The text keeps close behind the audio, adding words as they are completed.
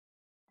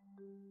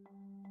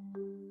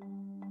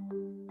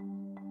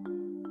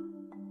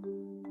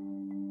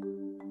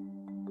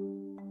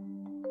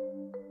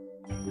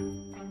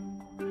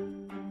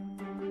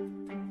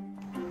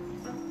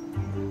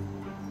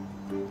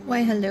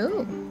Why,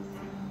 hello.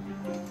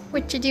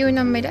 What you doing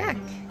on my deck?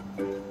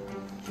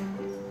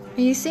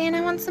 Are you saying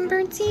I want some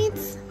bird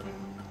seeds?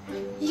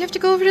 You have to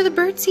go over to the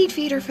bird seed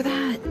feeder for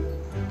that.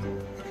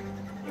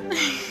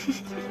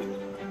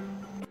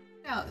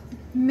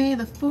 May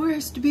the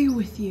forest be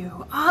with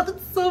you. Ah,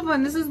 that's so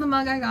fun. This is the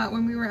mug I got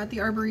when we were at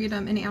the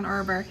Arboretum in Ann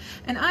Arbor,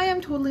 and I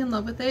am totally in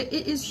love with it.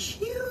 It is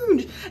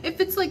huge. It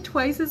fits like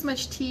twice as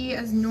much tea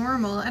as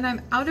normal, and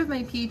I'm out of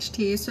my peach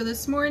tea, so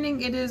this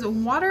morning it is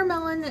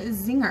watermelon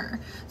zinger.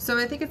 So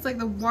I think it's like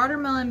the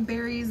watermelon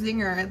berry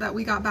zinger that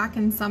we got back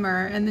in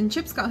summer, and then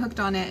Chips got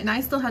hooked on it, and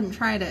I still hadn't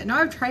tried it. Now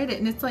I've tried it,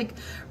 and it's like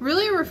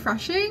really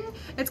refreshing.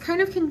 It's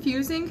kind of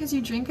confusing because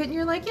you drink it and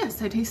you're like,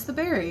 yes, I taste the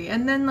berry,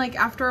 and then like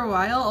after a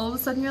while, all of a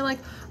sudden you're like,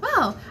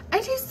 wow, I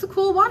taste the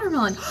cool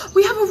watermelon.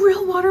 We have a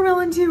real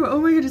watermelon too.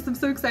 Oh my goodness, I'm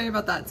so excited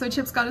about that. So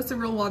Chip's got us a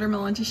real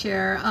watermelon to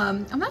share.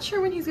 I'm not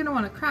sure when he's gonna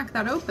want to crack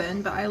that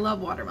open, but I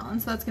love watermelon,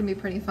 so that's gonna be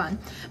pretty fun.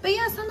 But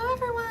yes, hello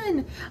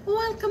everyone.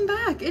 Welcome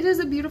back. It is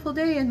a beautiful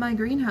day in my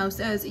greenhouse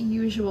as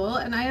usual,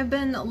 and I have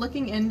been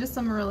looking into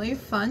some really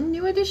fun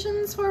new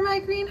additions for my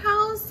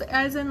greenhouse,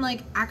 as in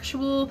like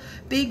actual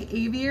big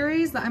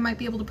aviaries that I might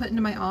be able to put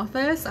into my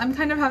office. I'm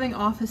kind of having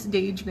office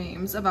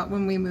daydreams about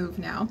when we move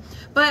now,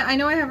 but I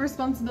know I have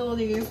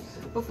responsibilities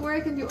before I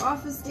can do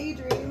office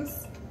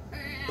daydreams.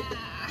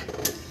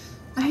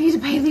 I need to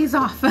pay these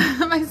off,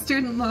 my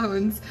student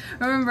loans.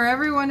 Remember,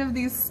 every one of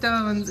these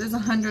stones is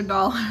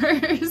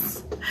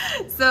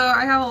 $100. So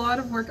I have a lot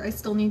of work I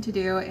still need to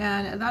do,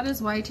 and that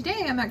is why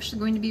today I'm actually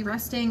going to be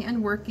resting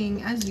and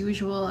working as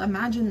usual.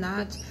 Imagine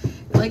that.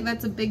 Like,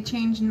 that's a big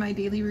change in my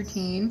daily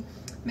routine.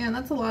 Man,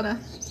 that's a lot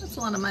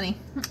of money.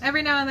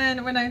 Every now and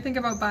then when I think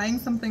about buying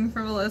something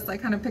frivolous, I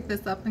kind of pick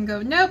this up and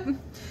go, nope,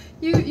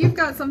 you've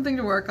got something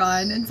to work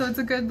on. And so it's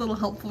a good little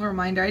helpful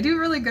reminder. I do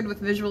really good with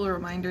visual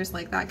reminders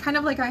like that. Kind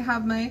of like I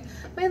have my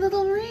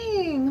little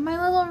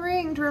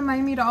ring to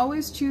remind me to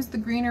always choose the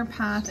greener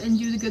path and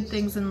do the good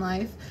things in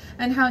life.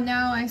 And how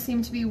now I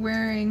seem to be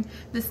wearing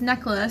this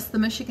necklace, the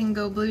Michigan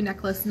Go Blue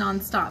necklace,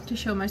 nonstop to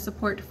show my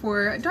support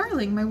for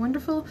Darling, my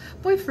wonderful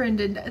boyfriend,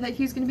 and that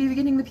he's going to be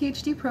beginning the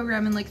PhD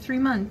program in like 3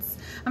 months.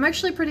 I'm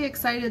actually pretty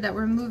excited that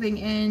we're moving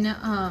in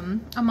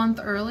a month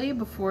early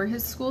before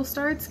his school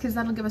starts, because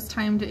that'll give us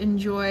time to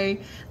enjoy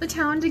the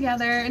town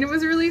together. And it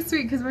was really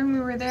sweet because when we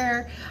were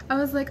there, I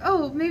was like,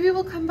 oh, maybe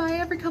we'll come by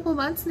every couple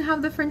months and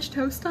have the French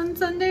toast on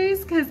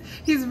Sundays, because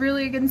he's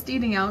really against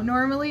eating out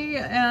normally.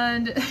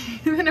 And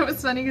then it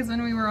was funny because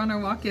when we were on our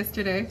walk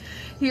yesterday,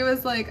 he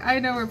was like, I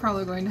know we're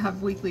probably going to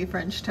have weekly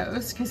French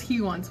toast, because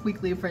he wants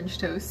weekly French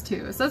toast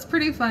too. So that's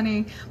pretty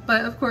funny,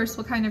 but of course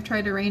we'll kind of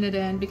try to rein it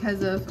in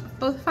because of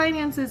both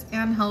finances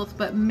and health.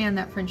 But man,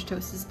 that French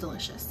toast is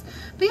delicious.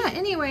 But yeah,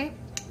 anyway,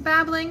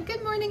 babbling.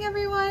 Good morning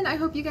everyone. I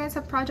hope you guys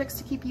have projects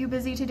to keep you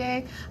busy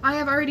today. I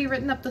have already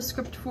written up the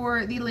script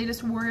for the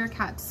latest Warrior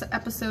Cats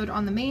episode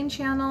on the main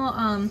channel.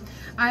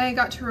 I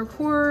got to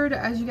record,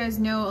 as you guys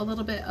know, a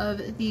little bit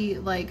of the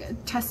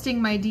like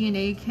testing my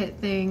DNA kit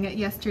thing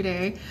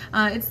yesterday.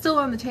 It's still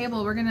on the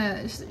table. We're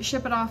gonna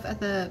ship it off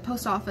at the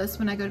post office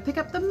when I go to pick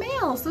up the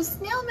mail. So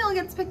snail mail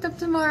gets picked up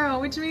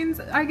tomorrow, which means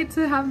I get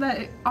to have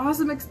that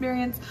awesome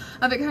experience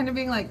of it kind of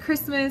being like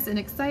Christmas and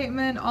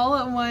excitement all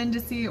at one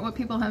to see what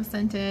people have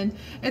sent in.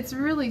 It's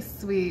really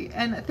sweet,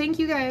 and thank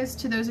you guys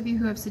to those of you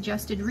who have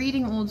suggested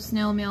reading old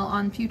snail mail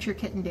on future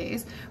kitten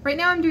days. Right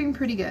now I'm doing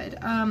pretty good.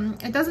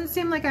 It doesn't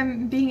seem like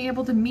I'm being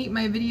able to meet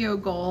my video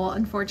goal,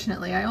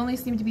 unfortunately. I only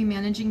seem to be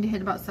managing to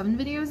hit about 7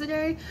 videos a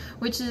day,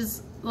 which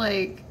is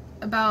like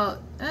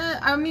about,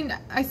 I mean,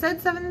 I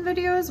said 7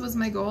 videos was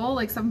my goal.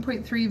 Like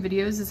 7.3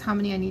 videos is how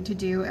many I need to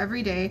do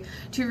every day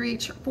to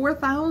reach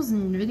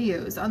 4,000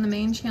 videos on the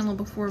main channel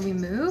before we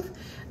move.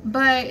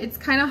 But it's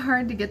kind of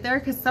hard to get there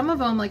because some of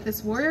them, like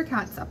this Warrior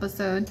Cats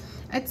episode,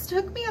 it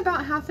took me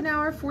about half an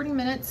hour, 40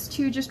 minutes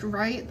to just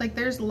write. Like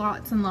there's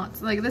lots and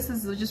lots. Like this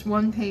is just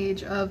one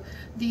page of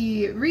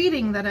the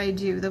reading that I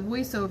do, the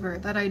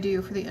voiceover that I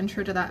do for the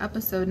intro to that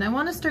episode. And I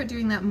want to start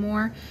doing that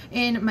more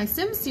in my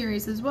Sims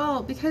series as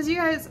well, because you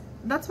guys,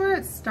 that's where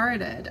it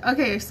started.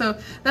 Okay, so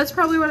that's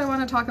probably what I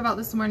want to talk about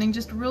this morning,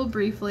 just real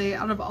briefly.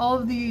 Out of all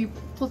of the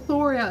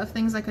plethora of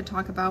things I could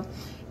talk about,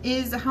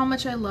 is how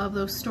much I love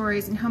those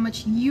stories and how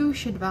much you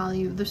should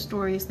value the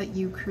stories that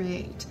you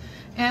create.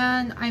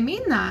 And I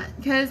mean that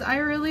because I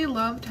really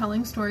love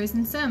telling stories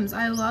in Sims.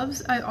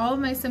 All of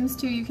my Sims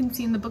 2 you can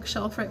see in the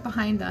bookshelf right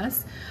behind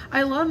us.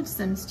 I loved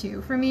Sims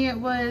 2. For me it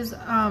was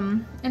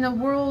in a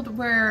world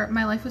where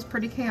my life was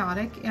pretty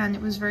chaotic and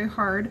it was very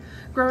hard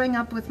growing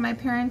up with my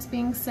parents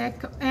being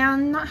sick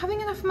and not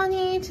having enough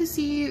money to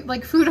see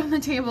like food on the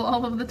table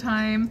all of the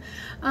time.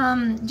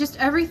 Just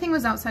everything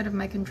was outside of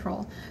my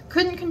control.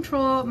 Couldn't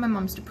control my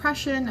mom's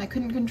depression. I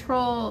couldn't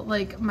control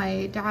like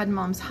my dad and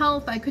mom's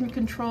health. I couldn't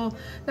control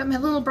that my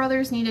little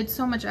brothers needed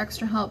so much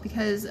extra help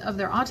because of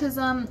their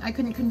autism. I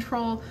couldn't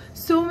control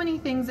so many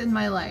things in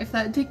my life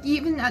that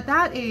even at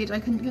that age, I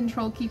couldn't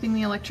control keeping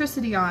the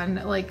electricity on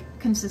like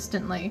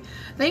consistently.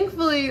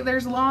 Thankfully,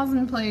 there's laws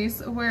in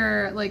place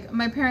where like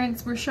my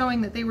parents were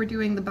showing that they were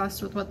doing the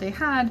best with what they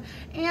had,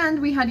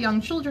 and we had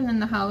young children in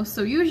the house,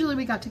 so usually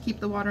we got to keep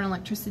the water and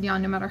electricity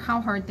on no matter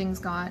how hard things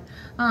got.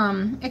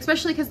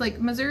 Especially because like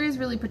Missouri is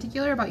really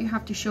particular about you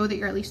have to show that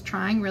you're at least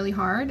trying really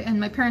hard, and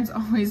my parents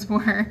always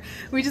were.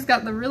 We just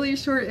got the really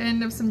short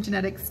end of some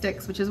genetic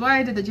sticks, which is why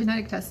I did the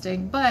genetic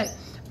testing. But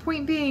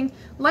point being,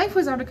 life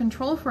was out of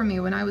control for me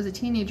when I was a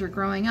teenager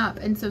growing up,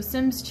 and so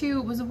Sims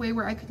 2 was a way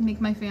where I could make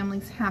my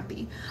families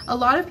happy. A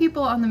lot of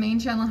people on the main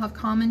channel have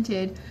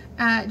commented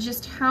at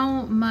just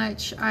how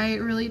much I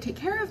really take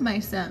care of my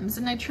Sims,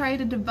 and I try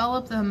to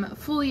develop them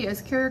fully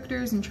as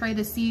characters and try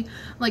to see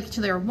like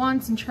to their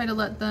wants and try to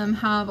let them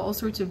have all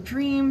sorts of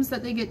dreams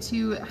that they get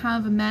to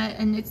have met.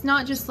 And it's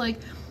not just like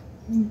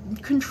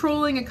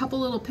controlling a couple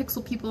little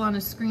pixel people on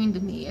a screen to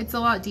me. It's a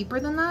lot deeper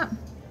than that.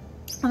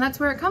 And that's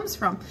where it comes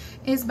from,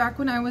 is back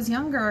when I was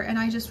younger and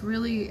I just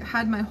really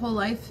had my whole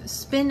life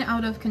spin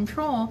out of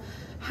control,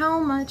 how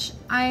much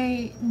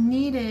I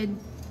needed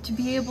to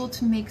be able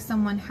to make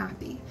someone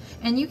happy.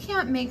 And you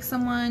can't make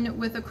someone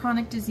with a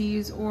chronic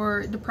disease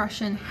or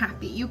depression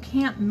happy. You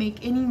can't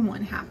make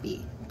anyone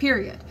happy,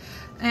 period.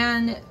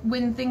 And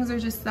when things are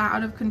just that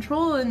out of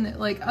control in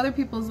like other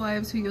people's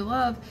lives who you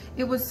love,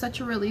 it was such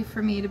a relief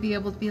for me to be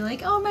able to be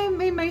like, oh, I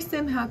made my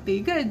Sim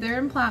happy, good, they're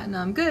in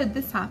platinum, good,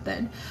 this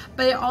happened.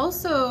 But it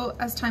also,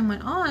 as time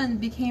went on,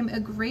 became a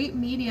great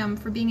medium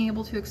for being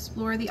able to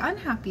explore the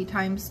unhappy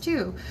times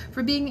too,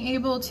 for being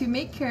able to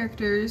make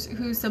characters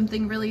who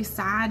something really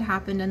sad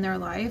happened in their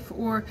life,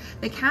 or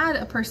they had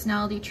a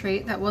personality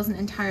trait that wasn't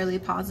entirely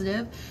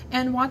positive,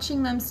 and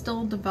watching them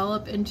still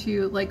develop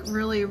into like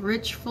really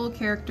rich, full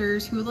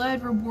characters who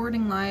led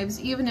rewarding lives,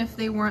 even if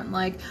they weren't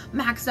like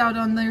maxed out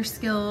on their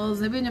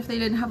skills, even if they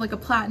didn't have like a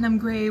platinum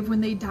grave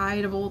when they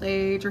died of old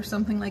age or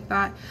something like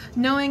that.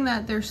 Knowing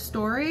that their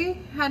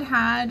story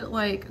had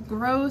like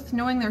growth,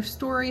 knowing their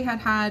story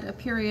had a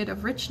period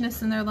of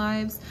richness in their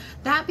lives,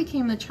 that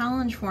became the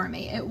challenge for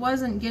me. It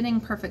wasn't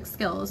getting perfect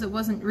skills, it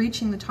wasn't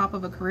reaching the top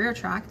of a career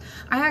track.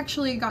 I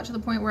actually got to the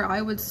point where I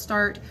would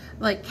start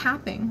like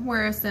capping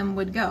where a Sim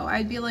would go.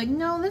 I'd be like,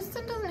 no, this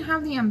Sim doesn't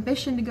have the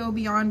ambition to go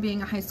beyond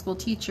being a high school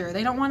teacher.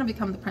 They don't want to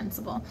become the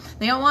principal.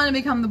 They don't want to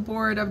become the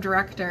board of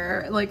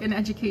director, like in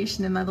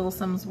education in my little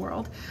Sims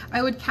world.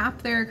 I would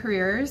cap their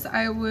careers.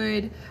 I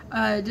would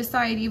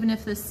decide even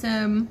if the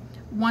Sim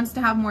wants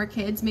to have more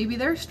kids, maybe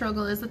their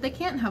struggle is that they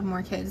can't have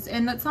more kids.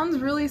 And that sounds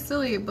really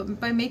silly, but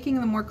by making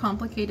the more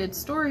complicated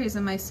stories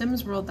in my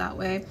Sims world that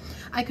way,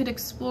 I could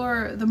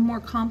explore the more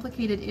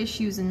complicated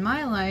issues in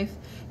my life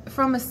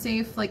from a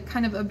safe, like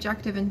kind of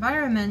objective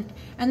environment.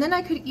 And then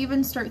I could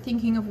even start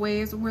thinking of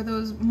ways where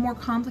those more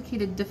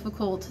complicated,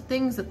 difficult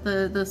things that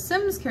the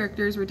Sims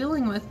characters were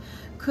dealing with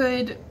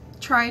could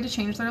try to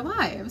change their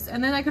lives.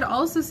 And then I could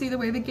also see the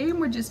way the game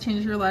would just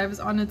change their lives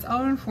on its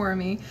own for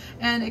me.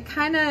 And it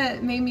kind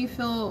of made me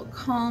feel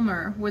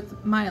calmer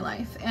with my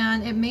life.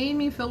 And it made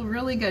me feel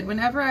really good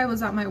whenever I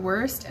was at my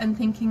worst and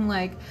thinking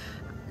like,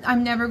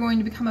 I'm never going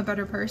to become a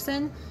better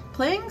person.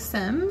 Playing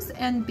Sims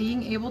and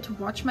being able to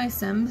watch my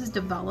Sims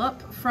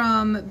develop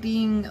from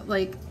being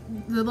like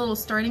the little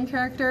starting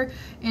character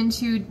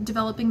into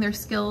developing their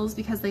skills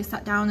because they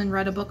sat down and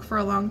read a book for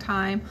a long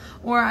time,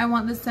 or I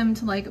want this Sim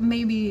to like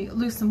maybe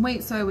lose some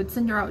weight so I would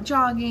send her out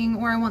jogging,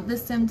 or I want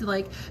this Sim to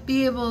like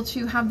be able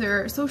to have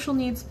their social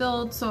needs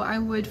filled, so I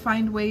would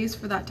find ways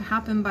for that to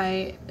happen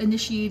by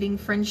initiating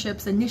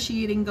friendships,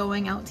 initiating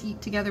going out to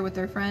eat together with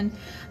their friend.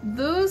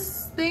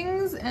 Those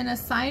things in a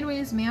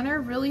sideways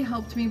manner really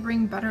helped me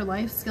bring better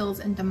life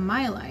skills into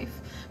my life,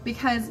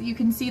 because you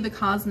can see the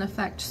cause and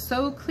effect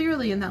so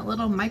clearly in that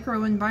little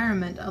micro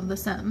environment of The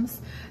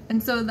Sims.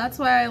 And so that's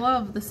why I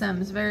love The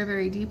Sims very,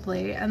 very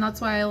deeply, and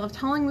that's why I love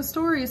telling the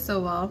stories so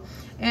well.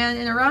 And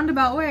in a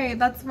roundabout way,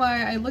 that's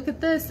why I look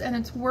at this and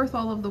it's worth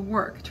all of the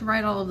work to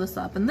write all of this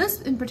up. And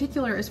this in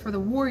particular is for the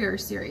Warrior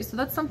series, so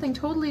that's something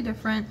totally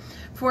different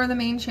for the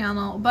main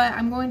channel, but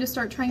I'm going to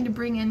start trying to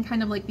bring in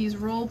kind of like these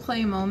role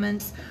play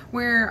moments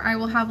where I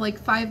will have like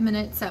 5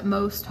 minutes at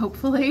most,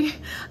 hopefully,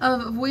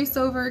 of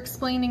voiceover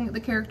explaining the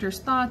character's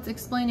thoughts,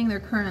 explaining their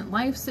current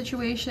life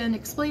situation,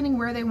 explaining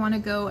where they want to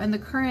go, and the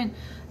current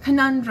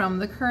conundrum,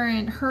 the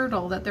current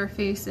hurdle that they're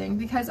facing.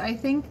 Because I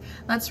think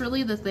that's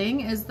really the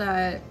thing, is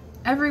that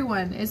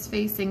everyone is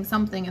facing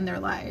something in their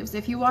lives.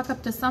 If you walk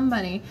up to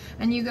somebody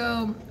and you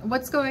go,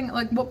 what's going,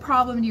 like, what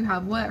problem do you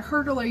have? What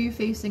hurdle are you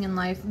facing in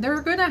life? They're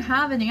gonna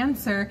have an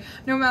answer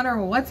no matter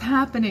what's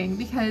happening,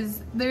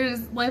 because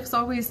life's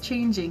always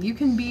changing. You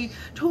can be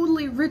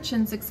totally rich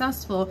and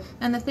successful,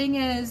 and the thing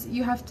is,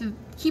 you have to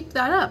keep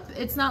that up.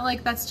 It's not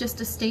like that's just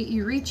a state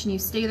you reach and you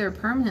stay there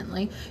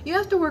permanently. You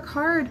have to work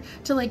hard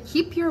to like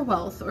keep your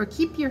wealth or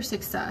keep your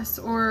success,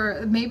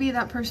 or maybe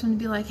that person would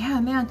be like, yeah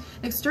man,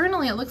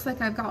 externally it looks like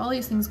I've got all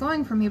these things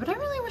going for me, but I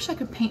really wish I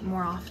could paint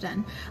more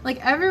often.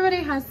 Like everybody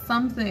has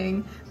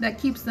something that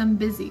keeps them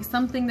busy,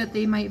 something that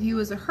they might view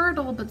as a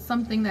hurdle, but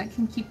something that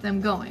can keep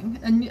them going,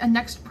 a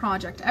next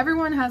project.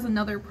 Everyone has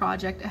another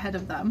project ahead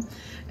of them,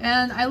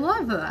 and I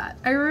love that.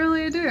 I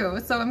really do.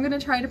 So I'm gonna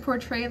try to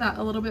portray that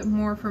a little bit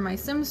more for my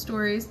Sim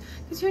stories,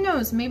 because who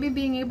knows, maybe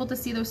being able to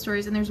see those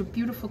stories, and there's a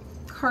beautiful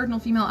cardinal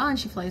female, and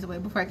she flies away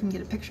before I can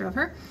get a picture of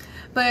her,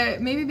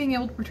 but maybe being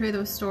able to portray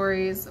those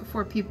stories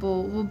for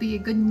people will be a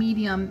good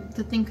medium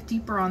to think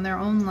deeper on their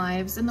own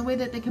lives and the way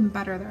that they can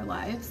better their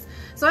lives.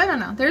 So I don't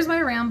know, there's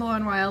my ramble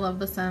on why I love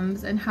The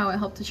Sims and how it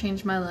helped to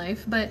change my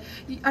life, but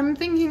I'm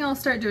thinking I'll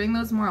start doing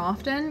those more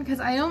often, because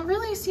I don't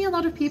really see a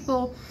lot of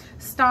people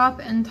stop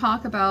and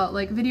talk about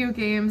like video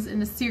games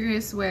in a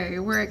serious way,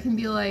 where it can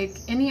be like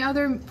any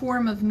other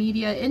form of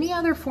media, any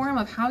other form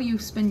of how you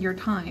spend your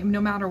time, no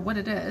matter what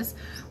it is,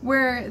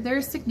 where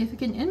there's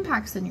significant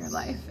impacts in your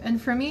life.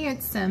 And for me,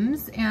 it's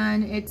Sims,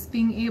 and it's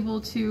being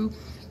able to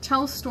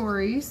tell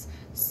stories,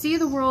 see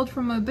the world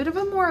from a bit of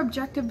a more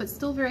objective but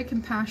still very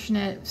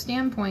compassionate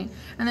standpoint,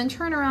 and then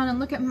turn around and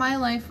look at my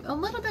life a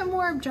little bit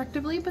more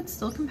objectively but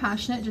still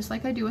compassionate, just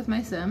like I do with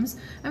my Sims,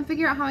 and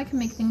figure out how I can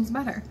make things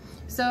better.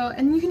 So,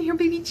 and you can hear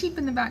Baby Cheep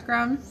in the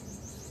background.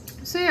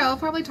 So yeah, I'll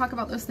probably talk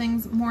about those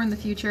things more in the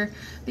future,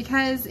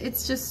 because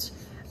it's just,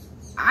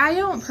 I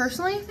don't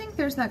personally think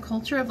there's that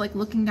culture of like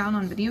looking down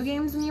on video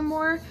games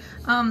anymore.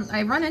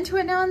 I run into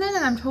it now and then,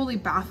 and I'm totally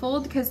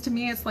baffled, because to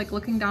me it's like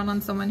looking down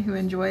on someone who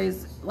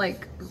enjoys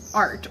like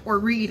art or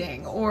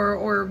reading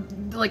or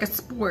like a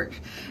sport.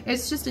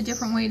 It's just a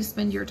different way to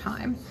spend your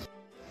time.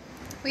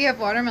 We have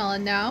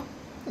watermelon now.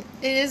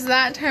 It is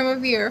that time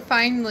of year,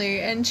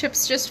 finally, and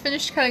Chip's just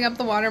finished cutting up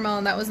the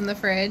watermelon that was in the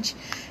fridge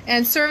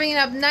and serving it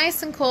up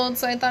nice and cold,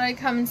 so I thought I'd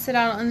come and sit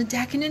out on the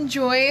deck and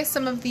enjoy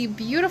some of the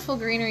beautiful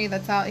greenery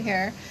that's out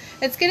here.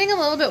 It's getting a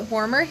little bit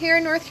warmer here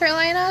in North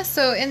Carolina,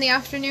 so in the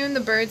afternoon the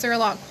birds are a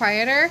lot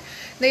quieter.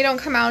 They don't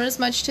come out as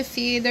much to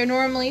feed. They're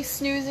normally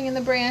snoozing in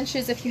the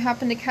branches if you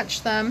happen to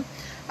catch them.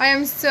 I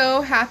am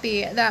so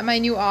happy that my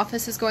new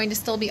office is going to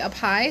still be up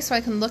high, so I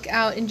can look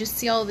out and just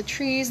see all the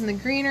trees and the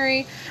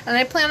greenery. And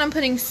I plan on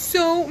putting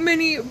so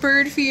many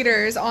bird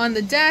feeders on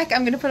the deck.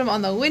 I'm going to put them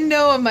on the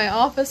window of my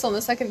office on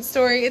the second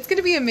story. It's going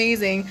to be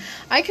amazing.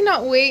 I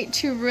cannot wait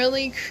to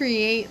really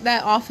create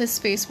that office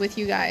space with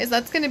you guys.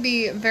 That's going to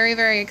be very,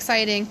 very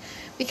exciting,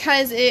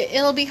 because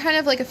it'll be kind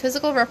of like a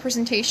physical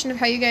representation of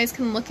how you guys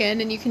can look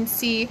in and you can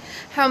see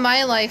how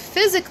my life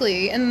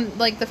physically, in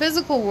like the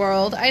physical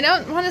world, I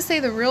don't want to say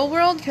the real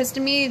world, because to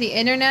me the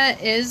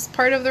internet is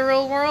part of the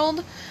real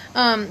world,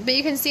 but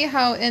you can see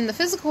how in the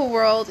physical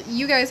world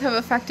you guys have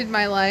affected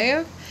my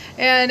life,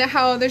 and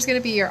how there's going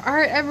to be your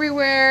art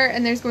everywhere,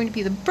 and there's going to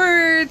be the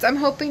birds. I'm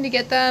hoping to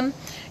get them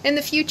in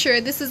the future.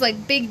 This is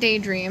like big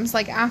daydreams,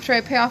 like after I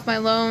pay off my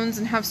loans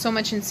and have so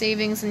much in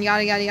savings and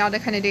yada yada yada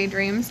kind of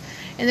daydreams.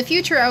 In the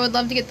future, I would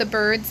love to get the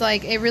birds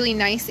like a really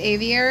nice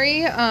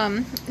aviary,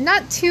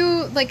 not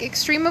too like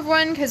extreme of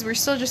one, because we're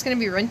still just going to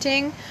be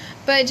renting,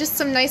 but just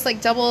some nice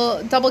like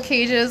double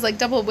cages, like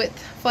double width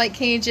flight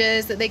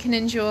cages that they can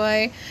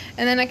enjoy.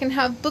 And then I can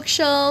have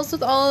bookshelves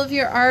with all of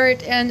your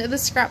art and the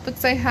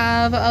scrapbooks I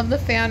have of the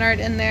fan art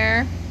in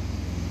there.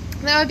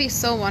 That would be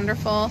so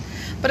wonderful.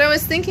 But I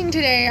was thinking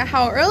today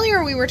how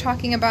earlier we were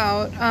talking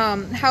about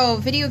how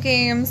video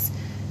games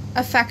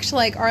affect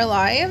like our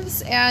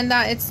lives, and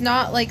that it's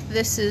not like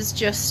this is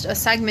just a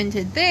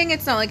segmented thing.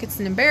 It's not like it's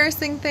an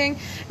embarrassing thing.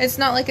 It's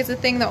not like it's a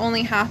thing that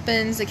only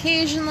happens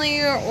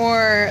occasionally,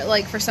 or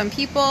like for some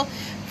people.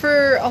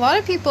 For a lot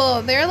of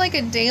people, they're like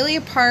a daily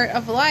part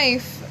of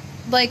life,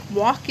 like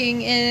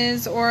walking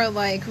is, or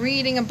like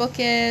reading a book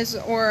is,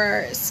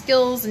 or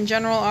skills in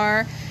general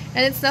are,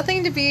 and it's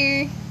nothing to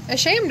be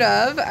ashamed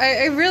of.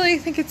 I really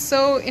think it's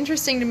so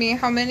interesting to me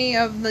how many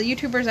of the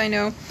YouTubers I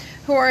know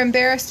who are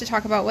embarrassed to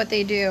talk about what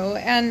they do,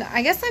 and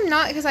I guess I'm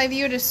not, because I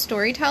view it as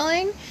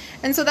storytelling.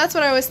 And so that's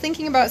what I was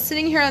thinking about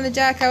sitting here on the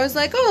deck. I was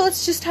like, oh,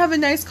 let's just have a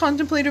nice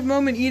contemplative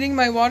moment eating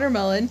my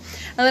watermelon,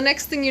 and the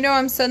next thing you know,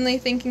 I'm suddenly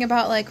thinking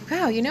about like,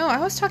 wow, you know, I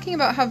was talking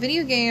about how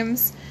video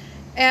games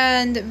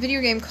and video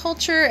game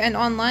culture and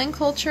online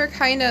culture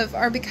kind of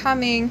are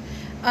becoming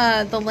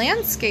the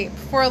landscape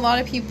for a lot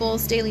of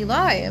people's daily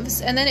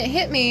lives. And then it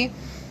hit me,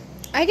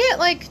 I get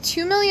like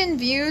 2 million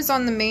views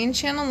on the main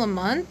channel a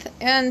month,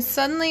 and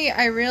suddenly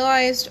I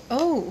realized,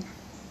 oh,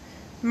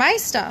 my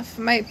stuff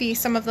might be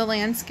some of the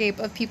landscape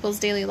of people's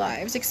daily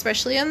lives,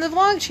 especially on the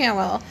vlog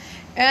channel.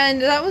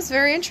 And that was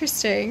very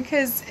interesting,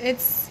 because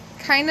it's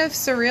kind of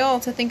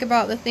surreal to think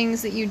about the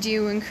things that you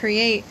do and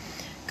create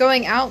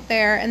going out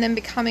there and then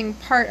becoming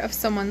part of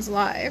someone's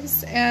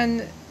lives.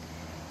 And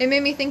it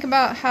made me think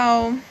about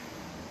how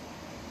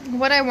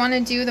what I want to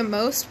do the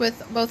most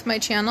with both my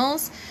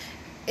channels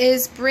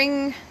is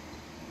bring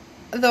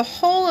the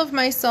whole of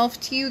myself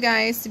to you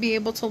guys to be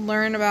able to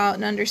learn about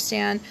and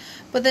understand,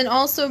 but then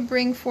also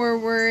bring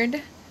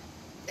forward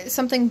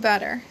something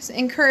better. So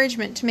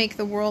encouragement to make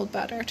the world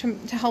better, to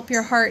help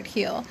your heart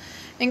heal.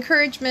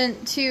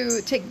 Encouragement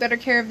to take better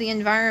care of the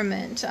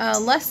environment.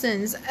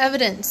 Lessons,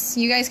 evidence.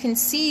 You guys can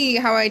see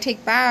how I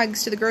take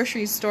bags to the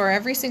grocery store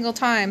every single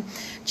time.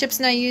 Chips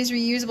and I use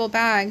reusable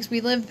bags.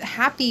 We live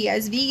happy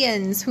as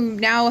vegans who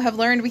now have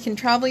learned we can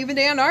travel even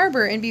to Ann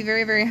Arbor and be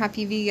very, very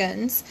happy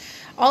vegans.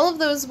 All of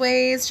those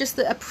ways, just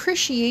the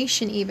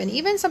appreciation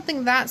even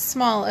something that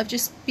small of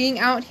just being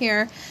out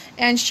here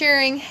and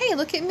sharing, hey,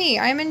 look at me,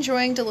 I'm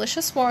enjoying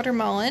delicious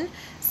watermelon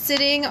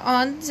sitting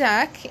on the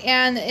deck,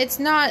 and it's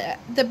not,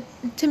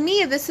 to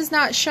me, this is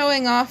not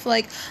showing off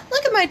like,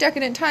 look at my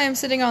decadent time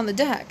sitting on the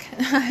deck.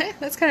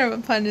 That's kind of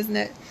a pun, isn't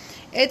it?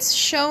 It's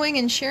showing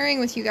and sharing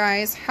with you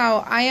guys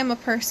how I am a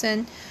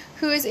person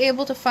who is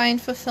able to find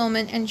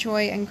fulfillment and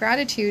joy and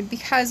gratitude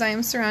because I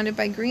am surrounded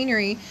by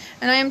greenery,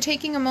 and I am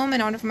taking a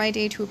moment out of my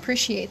day to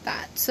appreciate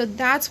that. So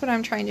that's what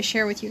I'm trying to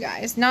share with you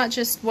guys, not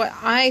just what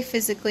I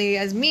physically,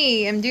 as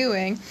me, am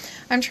doing.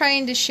 I'm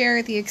trying to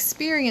share the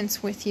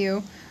experience with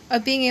you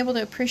of being able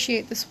to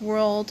appreciate this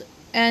world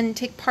and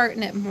take part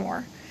in it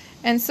more.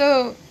 And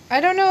so I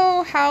don't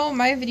know how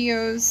my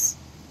videos,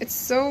 it's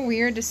so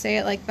weird to say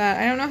it like that,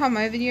 I don't know how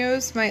my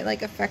videos might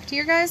like affect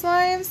your guys'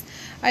 lives.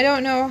 I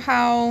don't know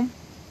how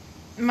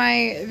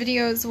my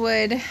videos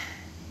would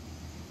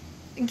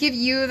give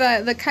you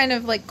the kind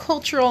of like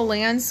cultural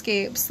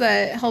landscapes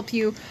that help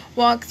you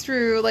walk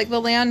through, like the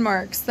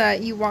landmarks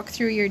that you walk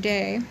through your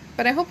day.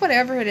 But I hope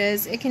whatever it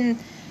is, it can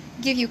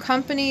give you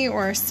company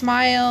or a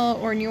smile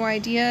or new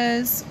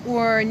ideas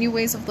or new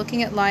ways of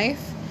looking at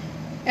life.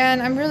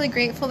 And I'm really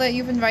grateful that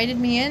you've invited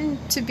me in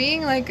to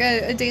being like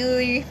a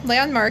daily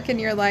landmark in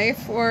your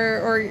life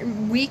or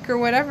week or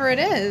whatever it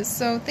is.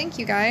 So thank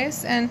you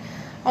guys, and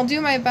I'll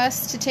do my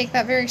best to take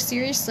that very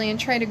seriously and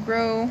try to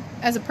grow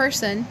as a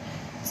person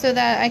so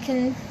that I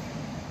can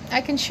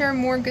share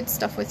more good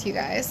stuff with you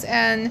guys.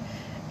 And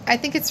I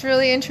think it's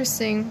really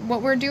interesting.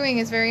 What we're doing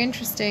is very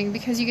interesting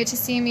because you get to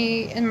see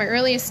me in my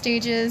earliest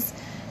stages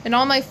and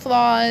all my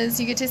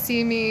flaws. You get to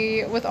see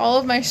me with all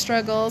of my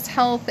struggles,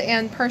 health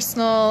and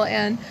personal,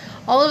 and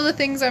all of the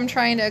things I'm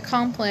trying to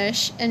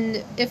accomplish.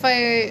 And if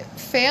I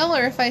fail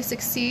or if I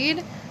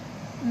succeed,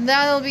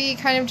 that'll be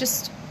kind of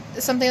just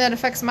something that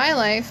affects my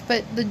life,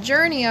 but the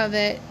journey of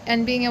it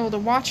and being able to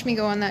watch me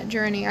go on that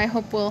journey, I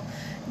hope will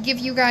give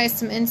you guys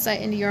some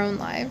insight into your own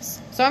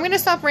lives. So I'm going to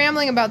stop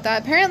rambling about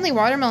that. Apparently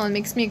watermelon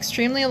makes me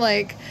extremely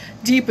like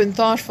deep and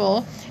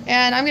thoughtful,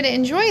 and I'm going to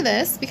enjoy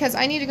this because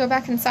I need to go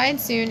back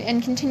inside soon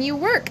and continue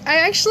work. I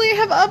actually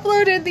have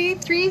uploaded the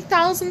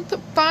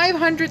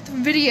 3,500th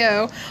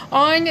video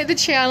on the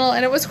channel,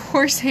 and it was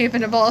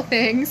Horsehaven of all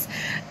things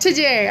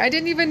today. I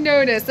didn't even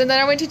notice, and then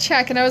I went to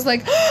check and I was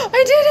like, oh,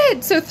 I did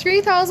it! So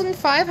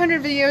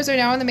 3,500 videos are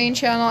now on the main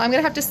channel. I'm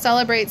going to have to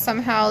celebrate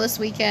somehow this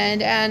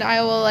weekend, and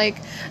I will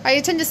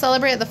I tend to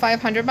celebrate at the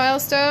 500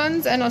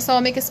 milestones, and so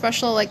I'll make a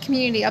special like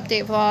community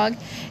update vlog.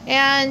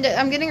 And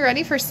I'm getting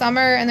ready for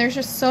summer, and there's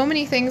just so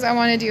many things I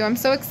want to do. I'm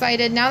so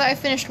excited now that I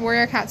finished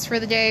Warrior Cats for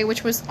the day,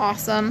 which was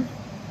awesome.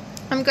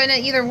 I'm going to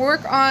either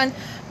work on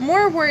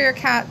more Warrior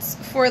Cats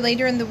for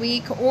later in the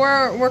week,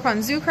 or work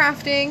on zoo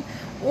crafting,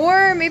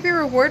 or maybe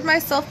reward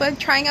myself by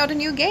trying out a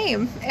new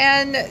game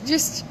and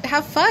just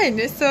have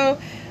fun. So,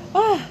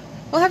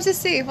 we'll have to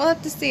see. We'll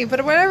have to see.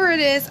 But whatever it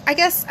is, I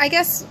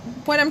guess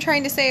what I'm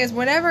trying to say is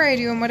whatever I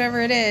do and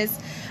whatever it is,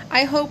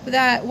 I hope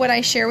that what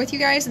I share with you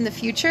guys in the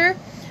future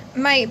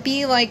might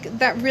be like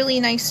that really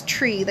nice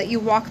tree that you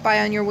walk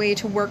by on your way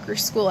to work or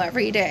school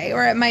every day,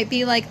 or it might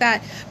be like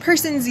that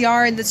person's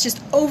yard that's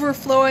just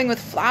overflowing with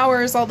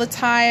flowers all the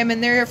time,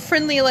 and they're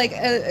friendly, like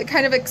a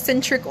kind of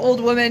eccentric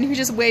old woman who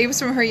just waves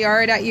from her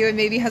yard at you and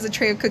maybe has a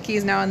tray of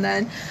cookies now and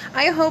then.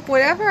 I hope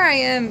whatever I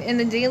am in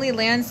the daily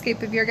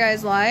landscape of your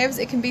guys' lives,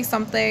 it can be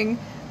something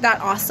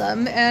that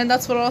awesome, and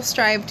that's what I'll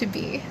strive to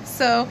be.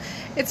 So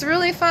it's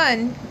really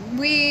fun.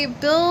 We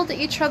build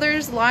each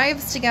other's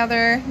lives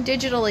together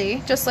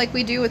digitally, just like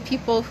we do with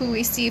people who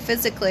we see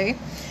physically.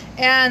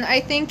 And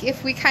I think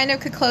if we kind of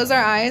could close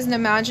our eyes and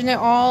imagine it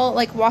all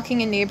like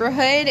walking a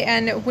neighborhood,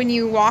 and when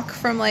you walk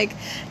from like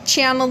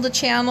channel to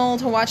channel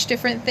to watch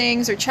different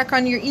things, or check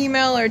on your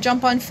email, or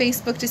jump on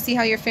Facebook to see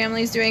how your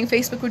family's doing.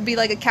 Facebook would be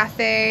like a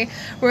cafe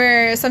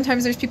where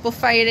sometimes there's people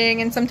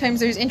fighting, and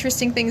sometimes there's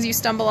interesting things you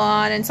stumble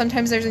on, and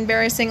sometimes there's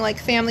embarrassing like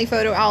family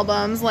photo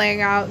albums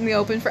laying out in the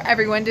open for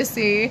everyone to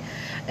see.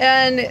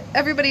 And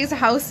everybody's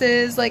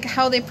houses, like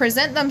how they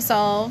present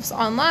themselves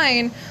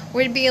online,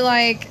 would be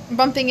like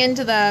bumping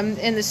into them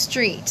in the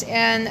street.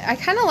 And I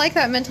kind of like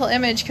that mental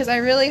image, because I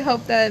really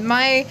hope that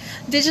my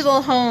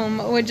digital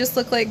home would just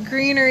look like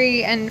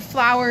greenery and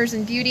flowers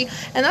and beauty.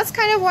 And that's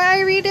kind of why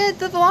I redid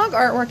the vlog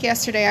artwork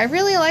yesterday. I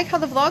really like how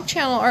the vlog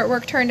channel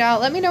artwork turned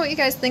out. Let me know what you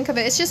guys think of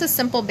it. It's just a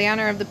simple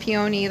banner of the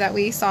peony that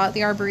we saw at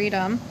the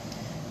Arboretum.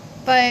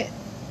 But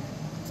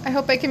I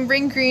hope I can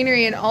bring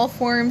greenery in all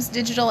forms,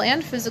 digital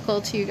and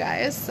physical, to you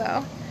guys.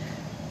 So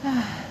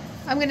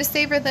I'm going to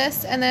savor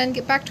this and then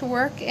get back to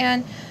work,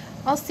 and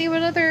I'll see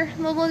what other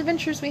little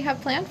adventures we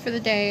have planned for the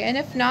day. And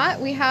if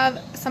not, we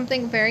have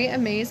something very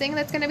amazing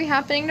that's going to be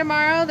happening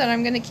tomorrow that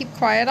I'm going to keep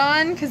quiet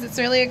on because it's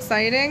really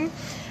exciting.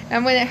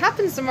 And when it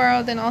happens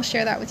tomorrow, then I'll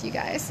share that with you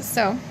guys.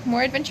 So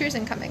more adventures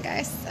incoming,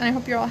 guys. And I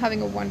hope you're all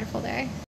having a wonderful day.